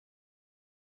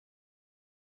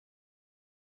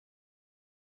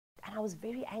And I was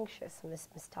very anxious, I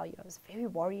must tell you. I was very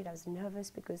worried. I was nervous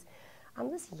because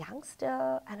I'm this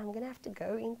youngster and I'm going to have to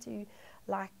go into,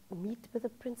 like, meet with a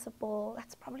principal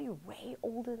that's probably way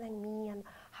older than me. And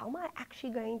how am I actually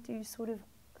going to sort of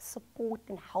support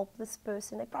and help this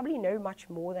person? They probably know much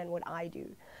more than what I do.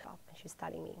 And she's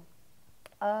telling me,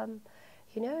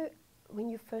 you know, when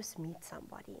you first meet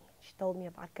somebody, she told me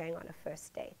about going on a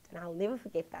first date. And I'll never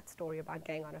forget that story about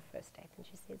going on a first date. And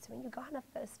she said, so when you go on a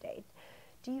first date,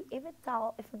 do you ever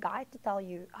tell, if a guy had to tell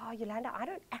you, oh, Yolanda, I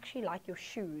don't actually like your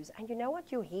shoes, and you know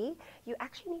what, your hair, you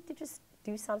actually need to just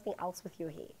do something else with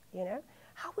your hair, you know?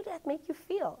 How would that make you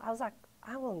feel? I was like,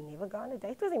 I will never go on a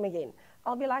date with him again.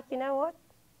 I'll be like, you know what,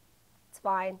 it's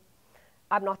fine.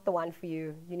 I'm not the one for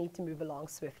you. You need to move along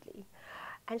swiftly.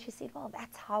 And she said, well,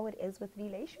 that's how it is with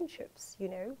relationships, you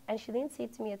know? And she then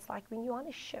said to me, it's like when you're on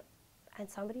a ship and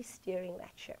somebody's steering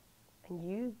that ship and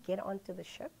you get onto the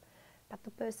ship, but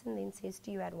the person then says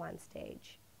to you at one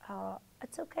stage,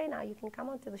 it's okay now, you can come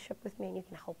onto the ship with me and you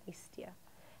can help me steer.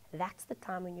 That's the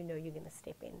time when you know you're going to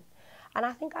step in. And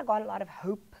I think I got a lot of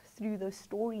hope through those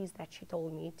stories that she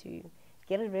told me to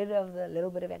get rid of the little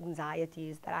bit of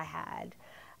anxieties that I had.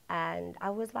 And I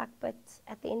was like, but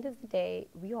at the end of the day,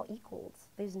 we are equals.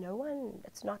 There's no one,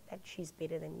 it's not that she's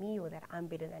better than me or that I'm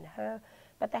better than her,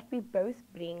 but that we both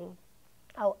bring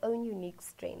our own unique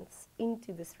strengths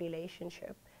into this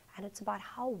relationship. And it's about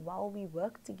how well we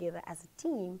work together as a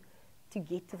team to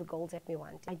get to the goals that we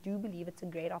want. I do believe it's a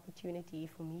great opportunity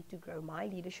for me to grow my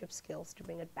leadership skills, to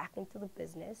bring it back into the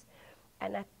business,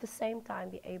 and at the same time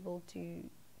be able to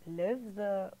live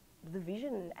the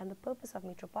vision and the purpose of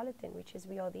Metropolitan, which is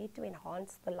we are there to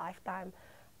enhance the lifetime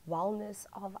wellness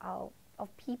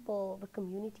of people, the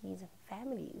communities and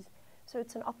families. So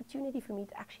it's an opportunity for me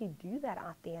to actually do that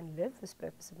out there and live this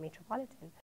purpose of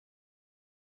Metropolitan.